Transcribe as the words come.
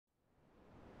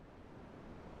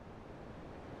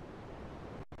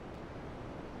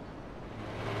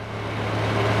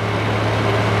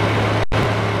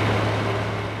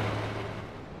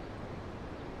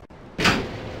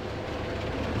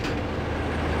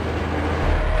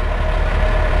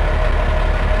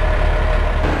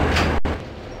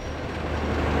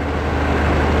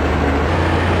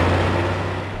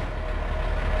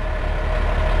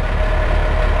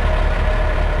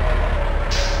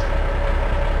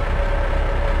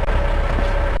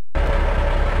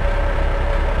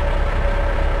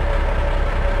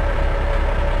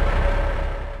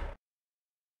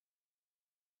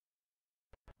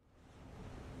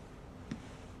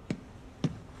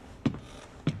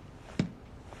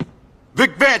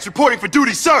Vic Vance reporting for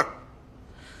duty, sir!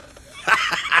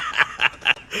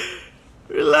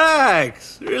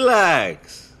 Relax,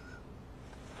 relax.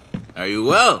 Are you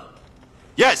well?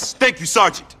 Yes, thank you,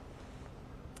 Sergeant.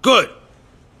 Good.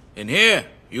 In here,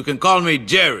 you can call me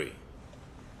Jerry.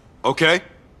 Okay.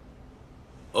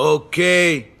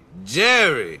 Okay,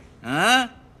 Jerry, huh?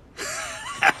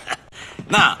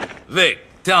 Now, Vic,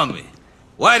 tell me,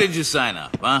 why did you sign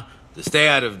up, huh? To stay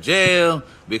out of jail?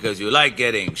 Because you like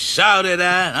getting shouted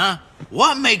at, huh?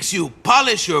 What makes you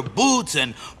polish your boots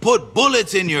and put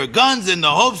bullets in your guns in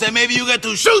the hopes that maybe you get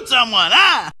to shoot someone,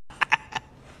 huh?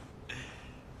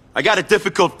 I got a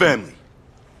difficult family.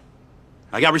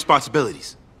 I got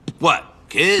responsibilities. What,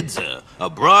 kids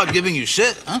abroad giving you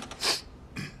shit, huh?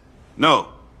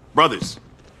 No, brothers.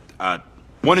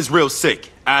 One is real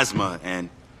sick, asthma, and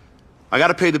I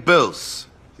gotta pay the bills.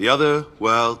 The other,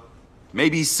 well,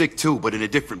 maybe he's sick too, but in a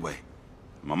different way.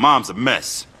 My mom's a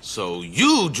mess. So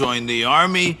you joined the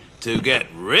army to get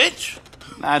rich?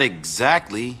 Not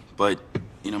exactly, but,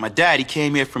 you know, my dad, he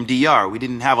came here from DR. We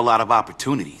didn't have a lot of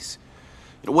opportunities.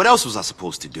 You know, what else was I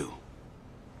supposed to do?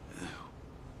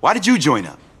 Why did you join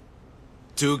up?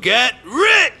 To get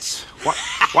rich!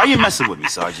 Why are you messing with me,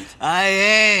 Sergeant? I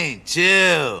ain't.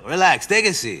 Chill. Relax. Take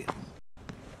a seat.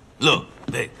 Look,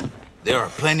 Vic, there are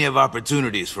plenty of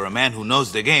opportunities for a man who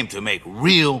knows the game to make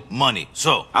real money.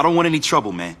 So, I don't want any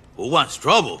trouble, man. who wants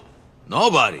trouble?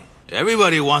 Nobody.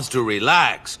 Everybody wants to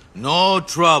relax. No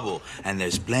trouble. And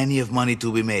there's plenty of money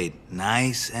to be made.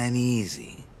 Nice and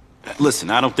easy. Listen,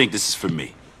 I don't think this is for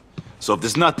me. So if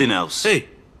there's nothing else... Hey,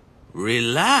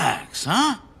 relax,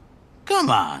 huh? Come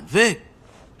on, Vic.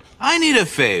 I need a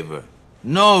favor.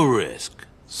 No risk.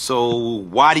 So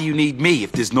why do you need me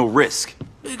if there's no risk?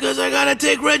 Because I gotta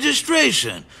take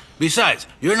registration. Besides,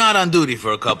 you're not on duty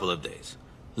for a couple of days.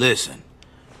 Listen,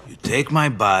 you take my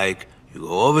bike, you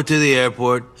go over to the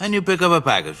airport, and you pick up a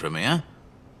package for me, huh?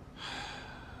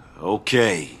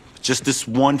 Okay, just this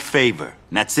one favor,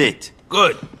 and that's it.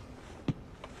 Good.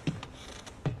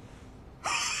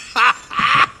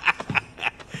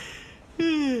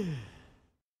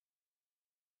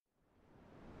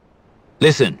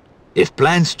 Listen, if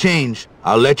plans change,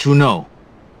 I'll let you know.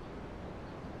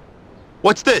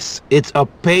 What's this? It's a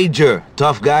pager,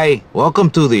 tough guy. Welcome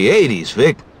to the 80s,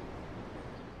 Vic.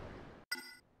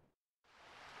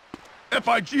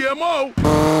 FIGMO!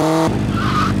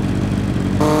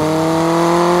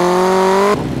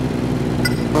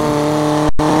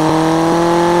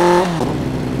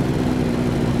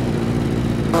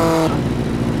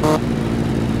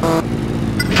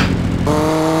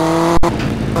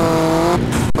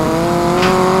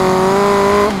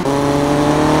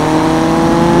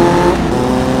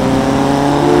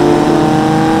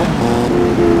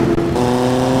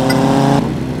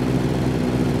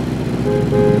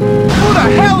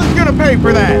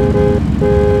 For that.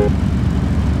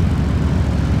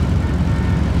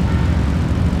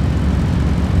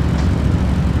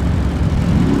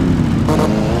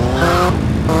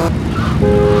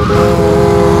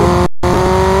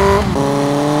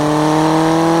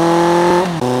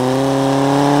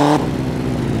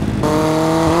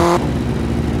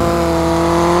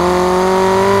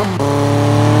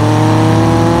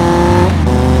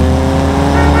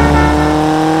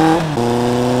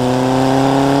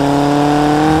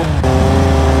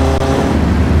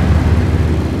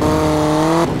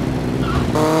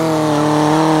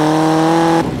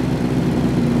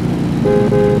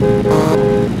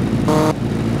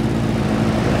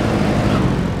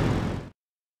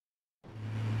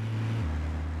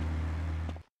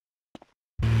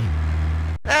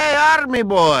 Army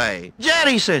boy,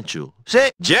 Jerry sent you.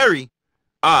 Say, Jerry?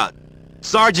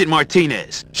 Sergeant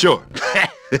Martinez, sure.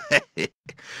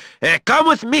 come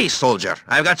with me, soldier.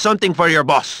 I've got something for your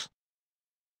boss.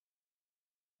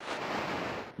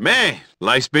 Man,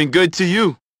 life's been good to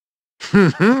you.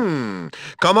 Come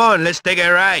on, let's take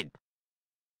a ride.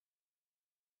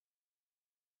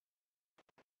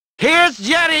 Here's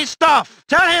Jerry's stuff.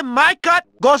 Tell him my cut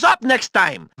goes up next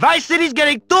time. Vice City's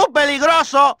getting too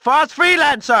peligroso for us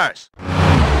freelancers.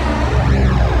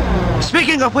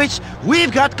 Speaking of which,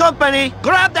 we've got company.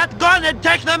 Grab that gun and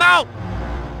take them out.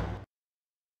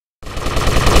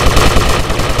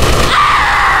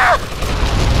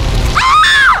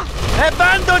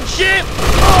 Abandoned ship!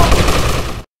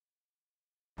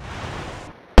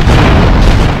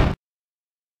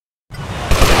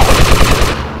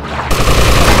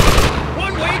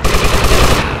 One way to...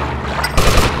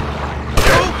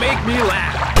 Don't make me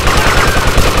laugh.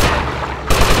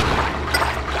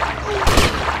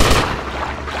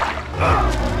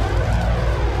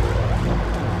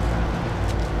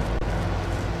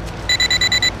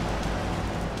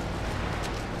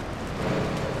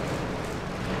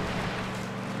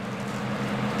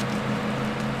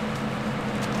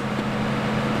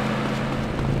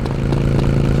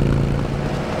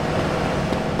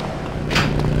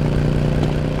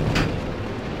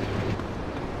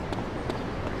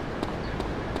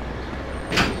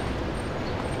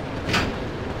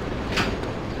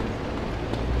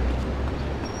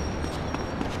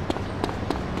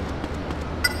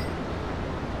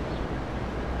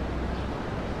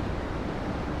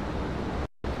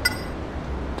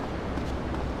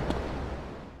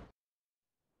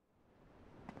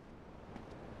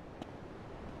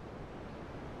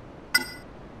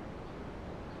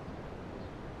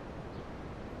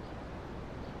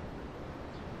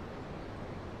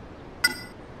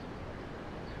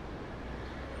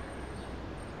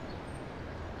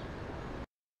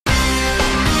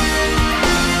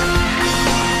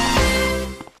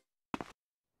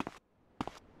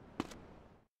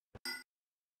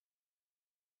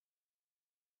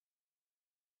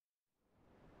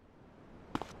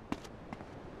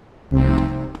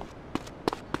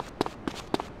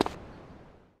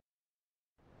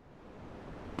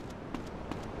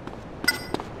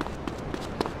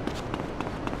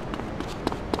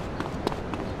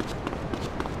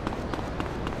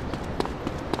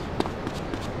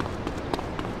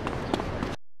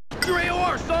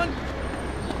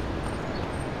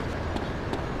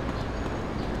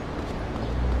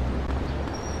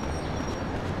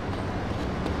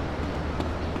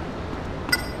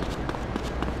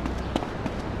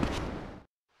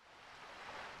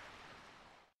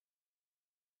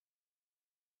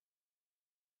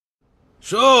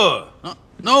 Sure.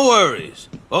 No worries.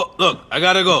 Oh, look, I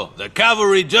gotta go. The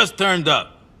cavalry just turned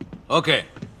up. Okay,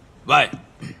 bye.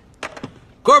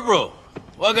 Corporal,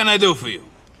 what can I do for you?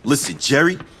 Listen,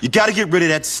 Jerry, you gotta get rid of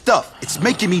that stuff. It's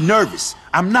making me nervous.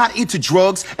 I'm not into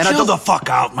drugs, and I Chill don't... the fuck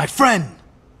out, my friend.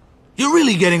 You're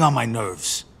really getting on my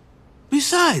nerves.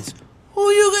 Besides, who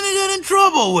are you gonna get in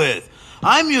trouble with?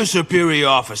 I'm your superior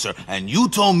officer, and you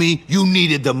told me you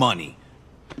needed the money.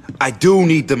 I do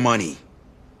need the money.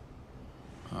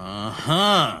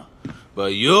 Uh-huh.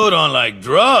 But you don't like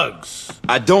drugs.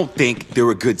 I don't think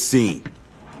they're a good scene.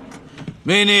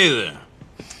 Me neither.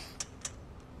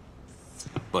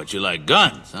 But you like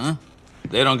guns, huh?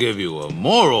 They don't give you a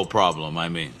moral problem, I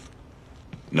mean.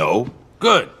 No.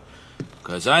 Good.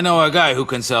 Because I know a guy who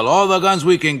can sell all the guns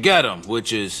we can get him,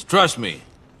 which is, trust me,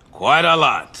 quite a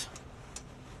lot.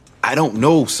 I don't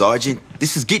know, Sergeant.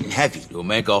 This is getting heavy. You'll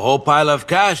make a whole pile of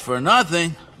cash for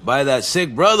nothing. Buy that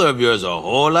sick brother of yours a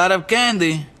whole lot of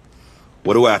candy.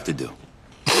 What do I have to do?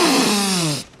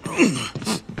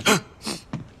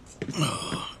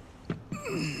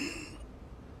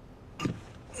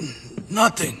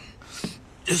 Nothing.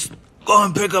 Just go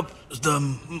and pick up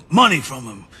the money from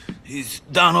him. He's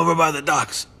down over by the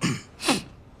docks.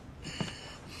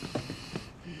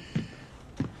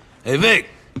 Hey, Vic.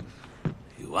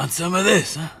 You want some of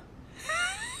this, huh?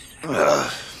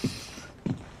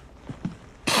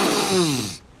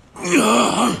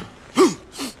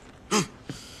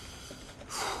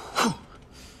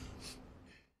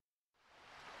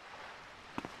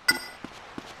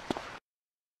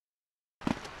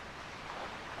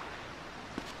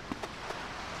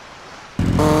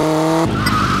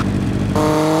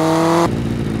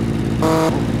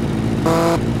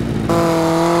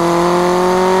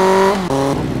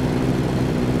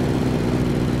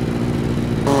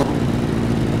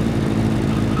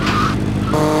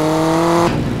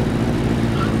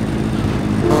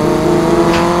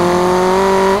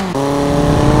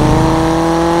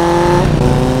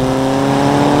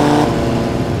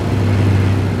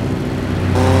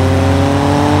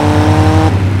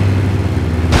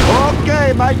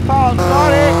 My fault,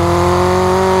 sorry.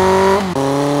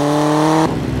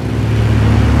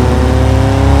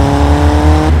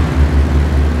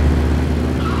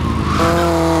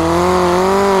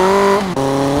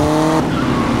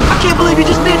 I can't believe you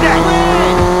just did that.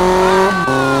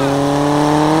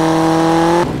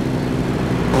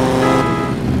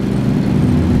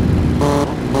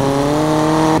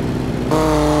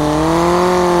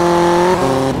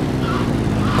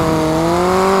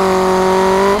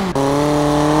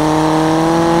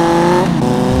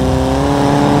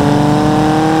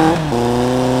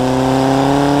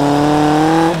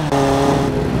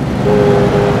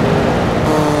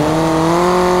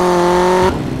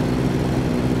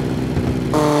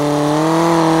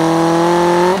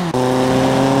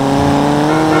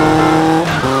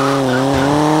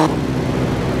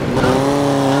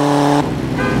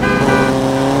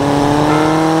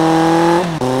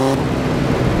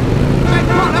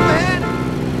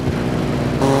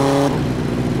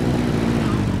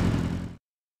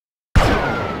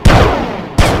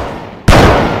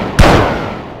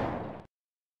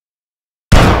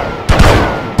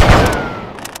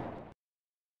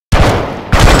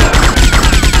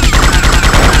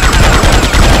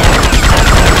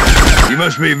 You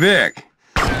must be Vic.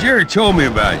 Jerry told me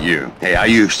about you. Hey, I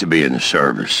used to be in the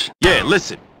service. Yeah,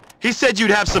 listen. He said you'd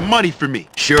have some money for me.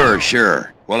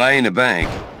 Sure. Well, I ain't a bank.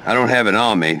 I don't have it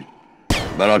on me,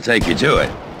 but I'll take you to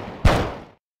it.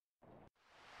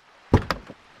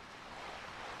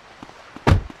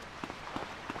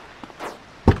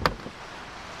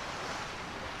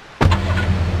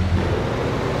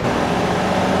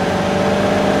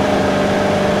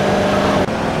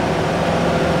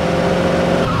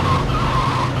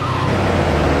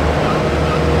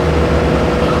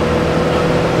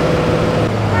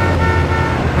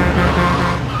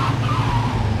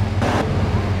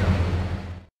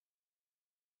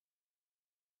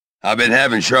 I've been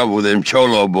having trouble with them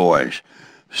Cholo boys.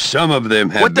 Some of them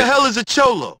have What the hell is a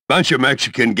Cholo? Bunch of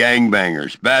Mexican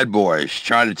gangbangers, bad boys,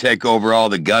 trying to take over all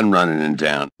the gun running in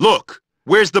town. Look,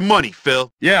 where's the money, Phil?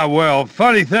 Yeah, well,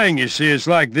 funny thing, you see, it's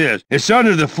like this. It's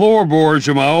under the floorboards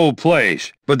of my old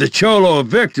place. But the Cholo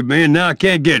evicted me and now I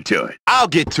can't get to it. I'll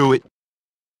get to it.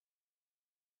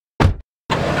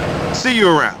 See you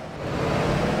around.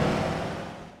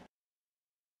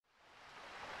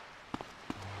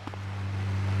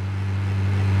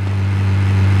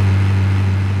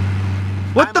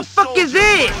 What the fuck is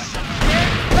this?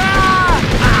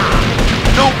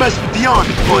 Don't mess with the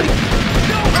army, buddy.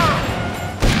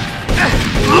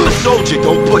 I'm a soldier,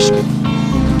 don't push me.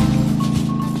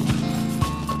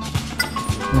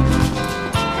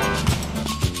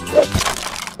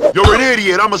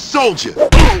 idiot. I'm a soldier.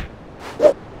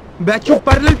 Ve a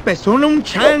chuparle el pezón a un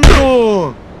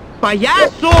chango.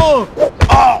 ¡Payaso!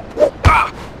 Oh!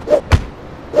 Ah!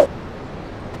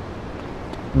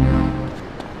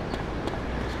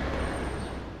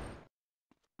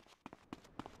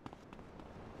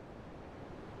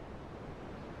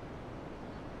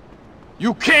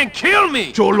 You can't kill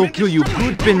me! Cholo kill you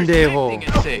good, pendejo.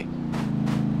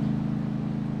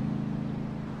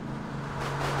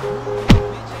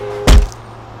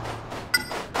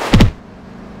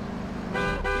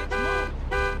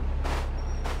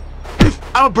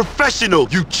 I'm a professional,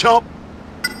 you chump.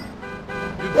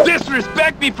 You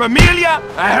disrespect me, familia?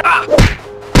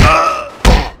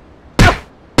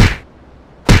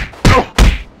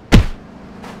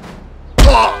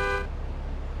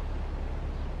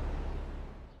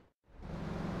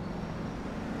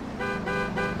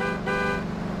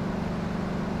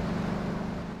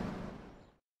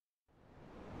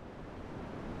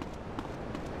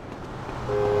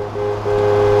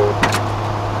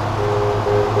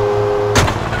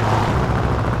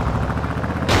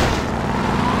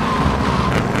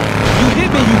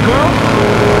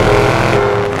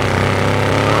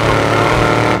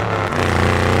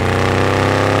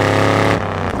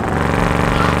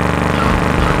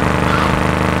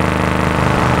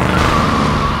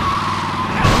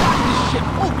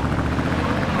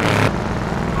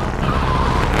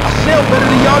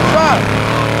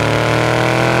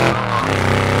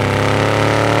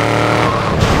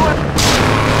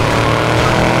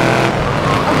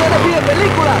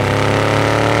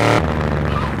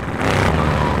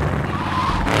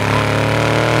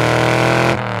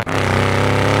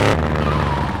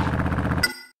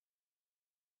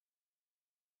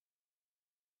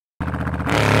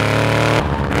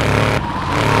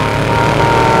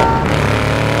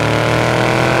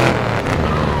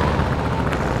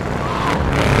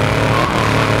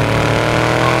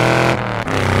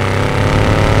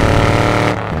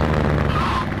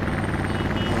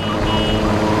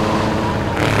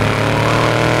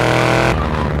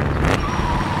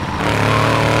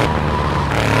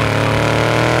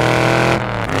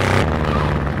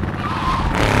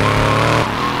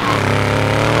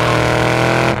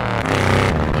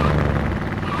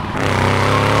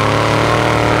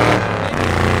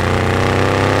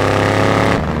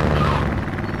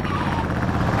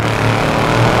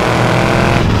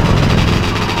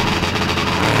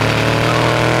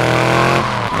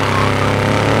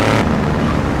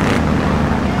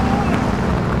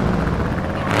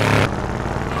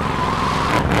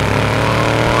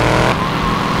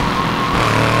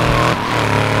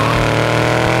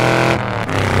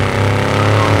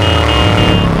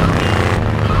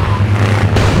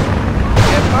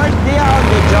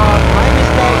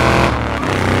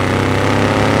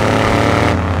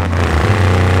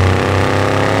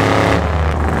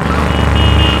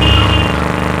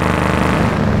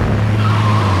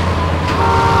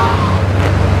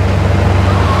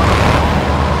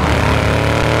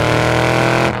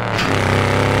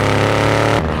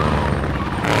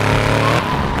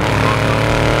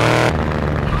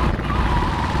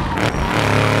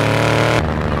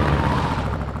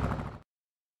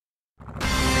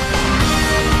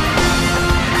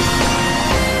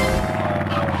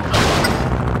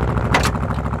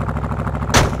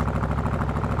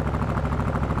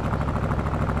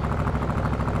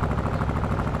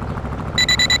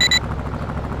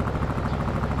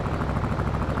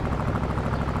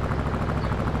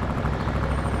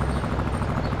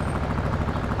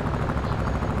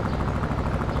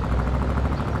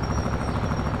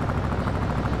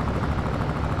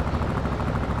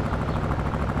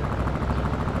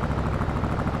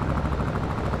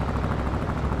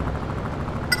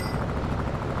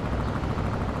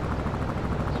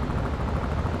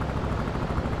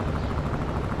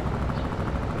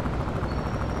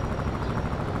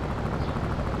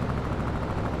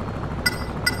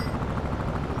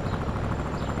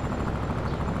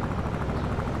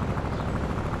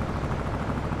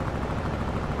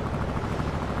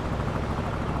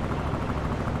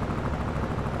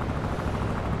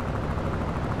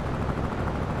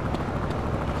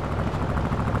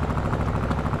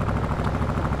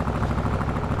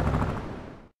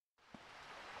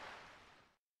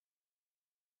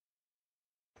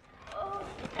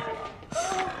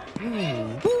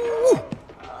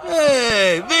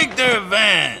 Hey, Victor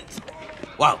Vance!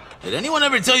 Wow, did anyone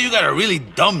ever tell you got a really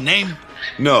dumb name?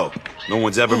 No, no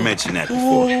one's ever mentioned that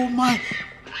before. Oh my...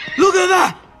 Look at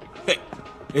that! Hey,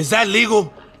 is that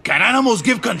legal? Can animals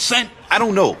give consent? I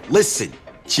don't know. Listen,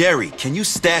 Jerry, can you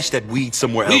stash that weed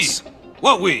somewhere else? Weed?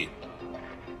 What weed?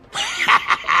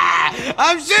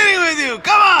 I'm shitting with you.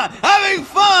 Come on, having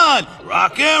fun.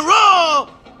 Rock and roll.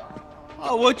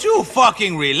 Oh, would you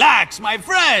fucking relax, my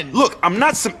friend? Look, I'm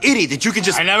not some idiot that you can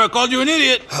just... I never called you an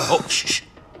idiot. Oh, shh.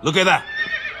 Look at that.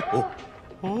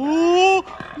 Oh,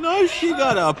 now she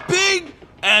got a pig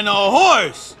and a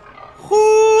horse.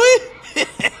 Hoo-wee.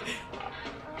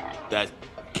 That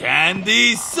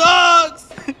Candy sucks.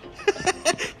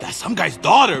 That's some guy's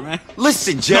daughter, man.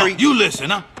 Listen, Jerry. No, you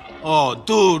listen, huh? Oh,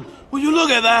 dude, will you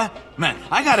look at that? Man,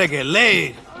 I gotta get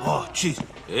laid. Oh, jeez.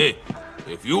 Hey,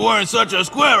 if you weren't such a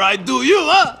square, I'd do you,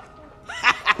 huh?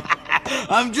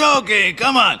 I'm joking,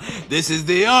 come on. This is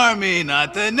the Army,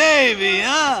 not the Navy,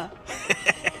 huh?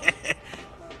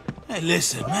 Hey,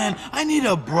 listen, man, I need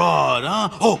a broad, huh?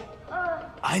 Oh,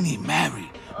 I need Mary.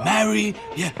 Mary,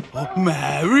 yeah. Oh,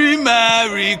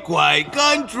 Mary, quite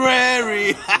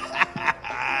contrary.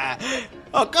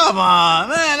 Oh, come on,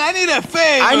 man, I need a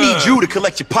favor. I need you to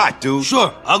collect your pot, dude.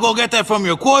 Sure, I'll go get that from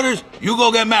your quarters. You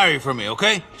go get Mary for me,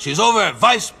 okay? She's over at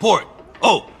Vice Port.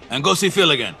 Oh, and go see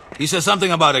Phil again. He said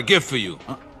something about a gift for you.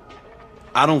 Huh?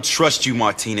 I don't trust you,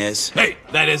 Martinez. Hey,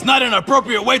 that is not an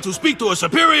appropriate way to speak to a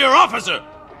superior officer.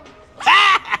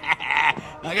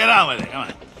 Now get on with it, come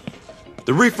on.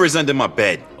 The reefer is under my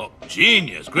bed. Oh,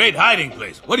 genius. Great hiding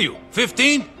place. What are you,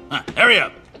 15? Huh, hurry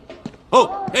up.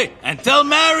 Oh, hey, and tell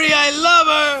Mary I love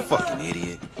her. Fucking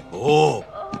idiot. Oh.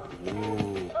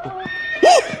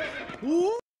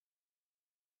 Ooh.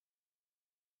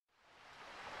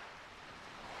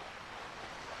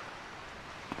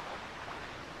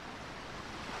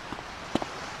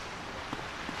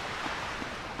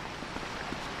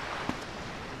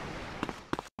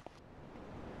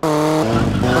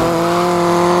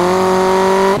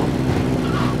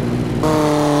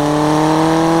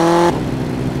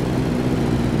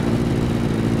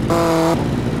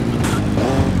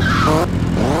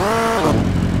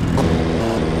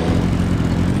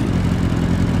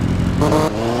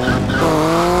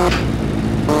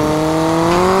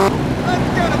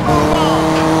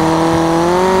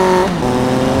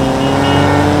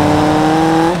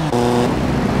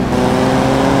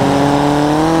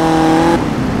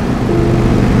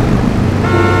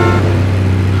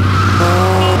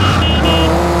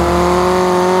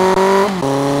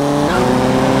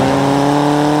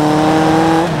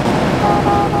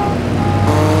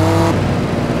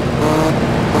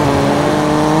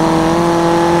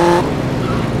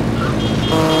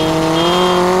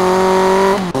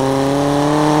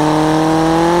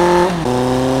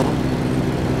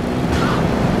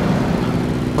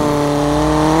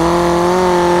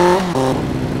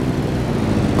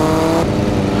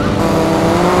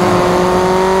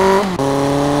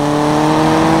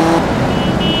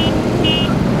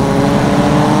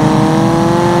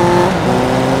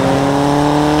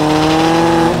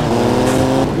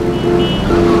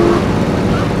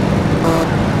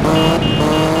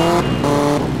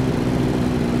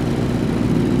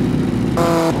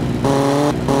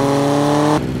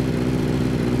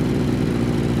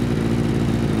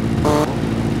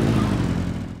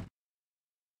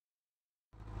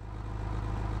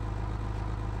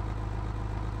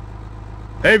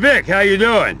 Hey, Vic, how you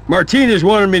doing? Martinez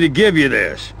wanted me to give you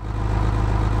this.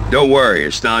 Don't worry,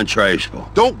 it's non-traceable.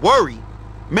 Don't worry.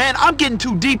 Man, I'm getting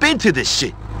too deep into this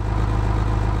shit.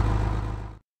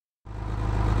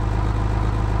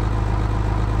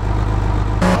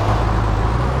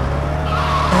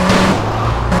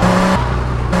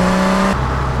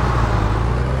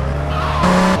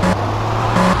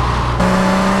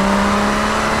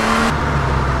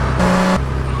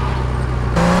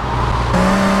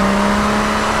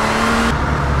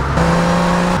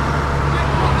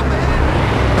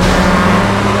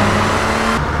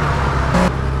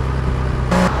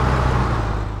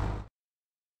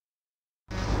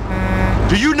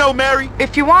 Do you know Mary?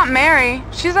 If you want Mary,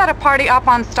 she's at a party up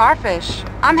on Starfish.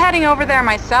 I'm heading over there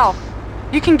myself.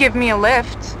 You can give me a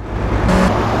lift.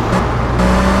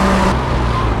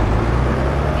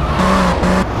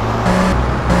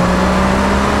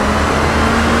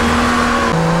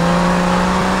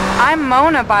 I'm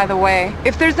Mona, by the way.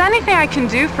 If there's anything I can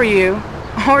do for you,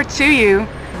 or to you,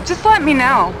 just let me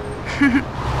know.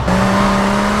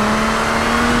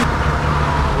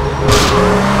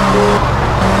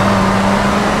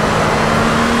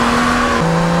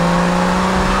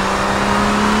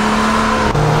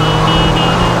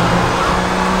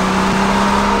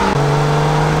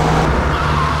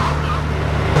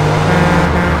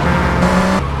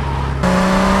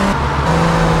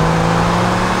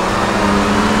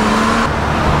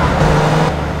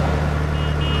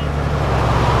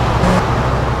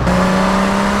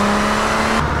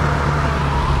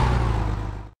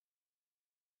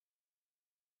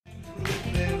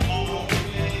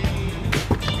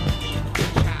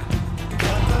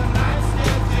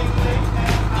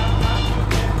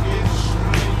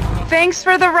 Thanks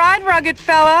for the ride, rugged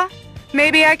fella.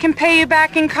 Maybe I can pay you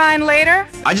back in kind later?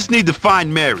 I just need to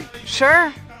find Mary.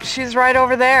 Sure. She's right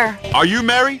over there. Are you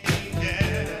Mary?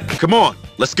 Come on,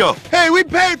 let's go. Hey, we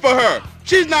paid for her.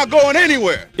 She's not going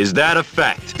anywhere. Is that a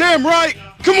fact? Damn right.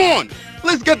 Come on.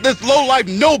 Let's get this lowlife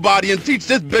nobody and teach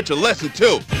this bitch a lesson,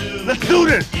 too. Let's do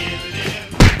this!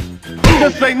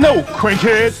 Just say no,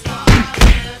 crankhead!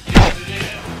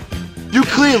 You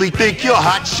clearly think you're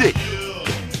hot shit.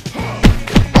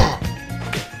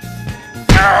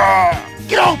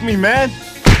 Get off me, man!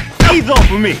 Ease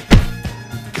off of me!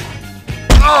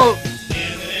 Oh!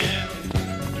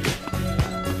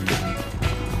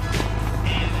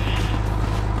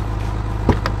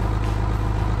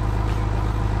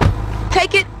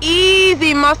 Take it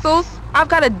easy, Muscles. I've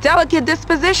got a delicate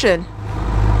disposition.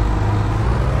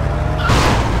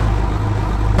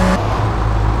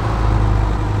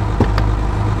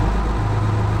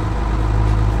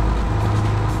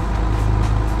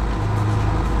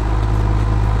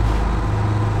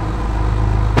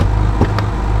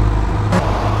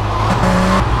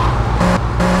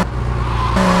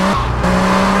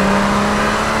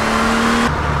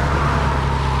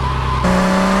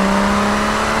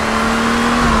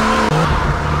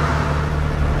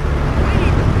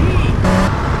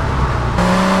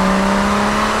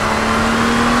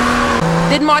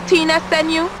 Did Martinez send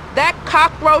you? That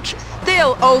cockroach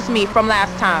still owes me from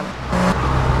last time.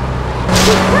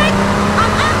 Quick!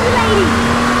 I'm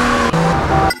ovulating!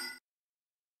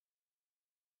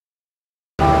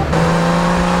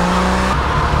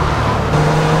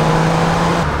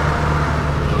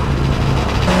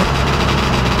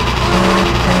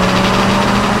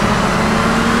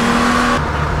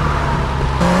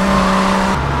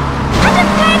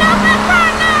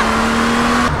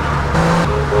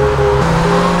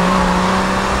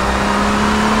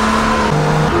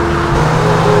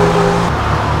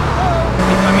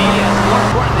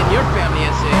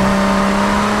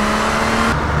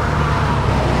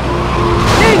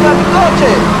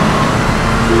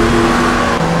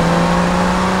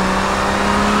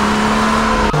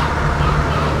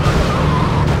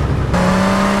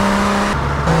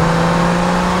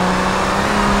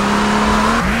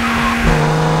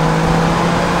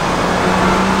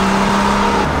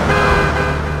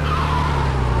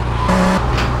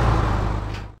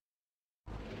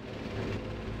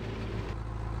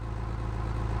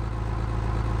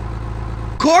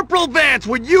 Corporal Vance,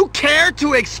 would you care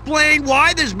to explain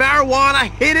why there's marijuana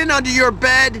hidden under your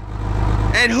bed?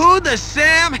 And who the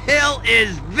Sam Hill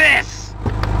is this?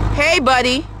 Hey,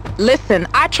 buddy. Listen,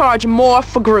 I charge more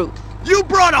for groups. You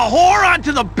brought a whore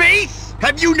onto the base?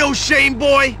 Have you no shame,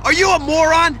 boy? Are you a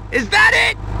moron? Is that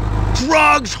it?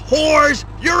 Drugs, whores,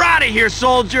 you're out of here,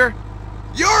 soldier.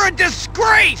 You're a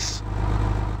disgrace!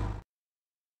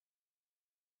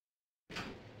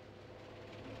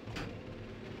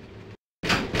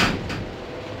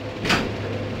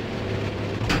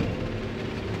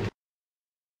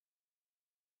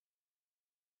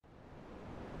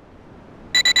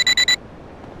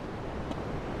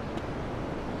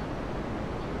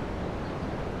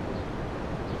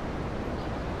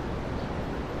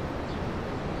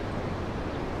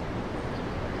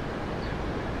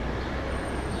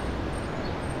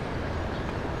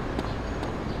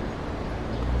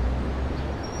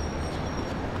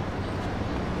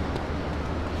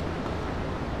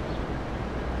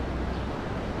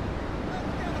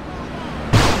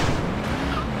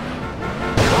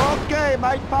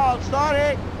 My fault,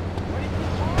 sorry.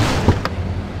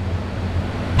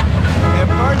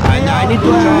 I need to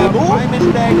move. My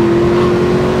mistake.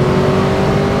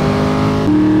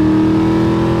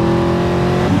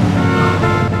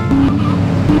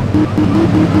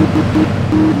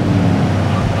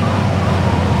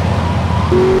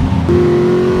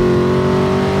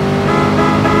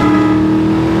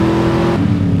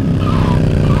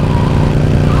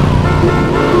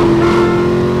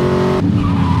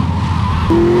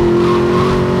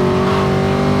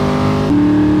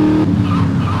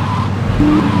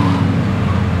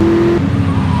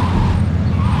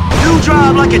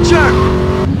 Drive like a jerk.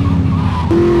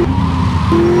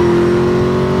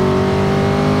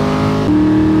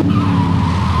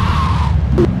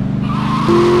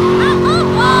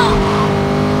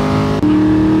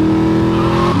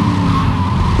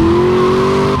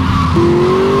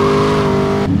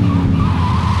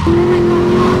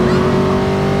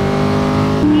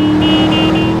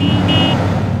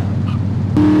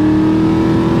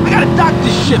 I gotta dock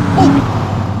this ship. Move it.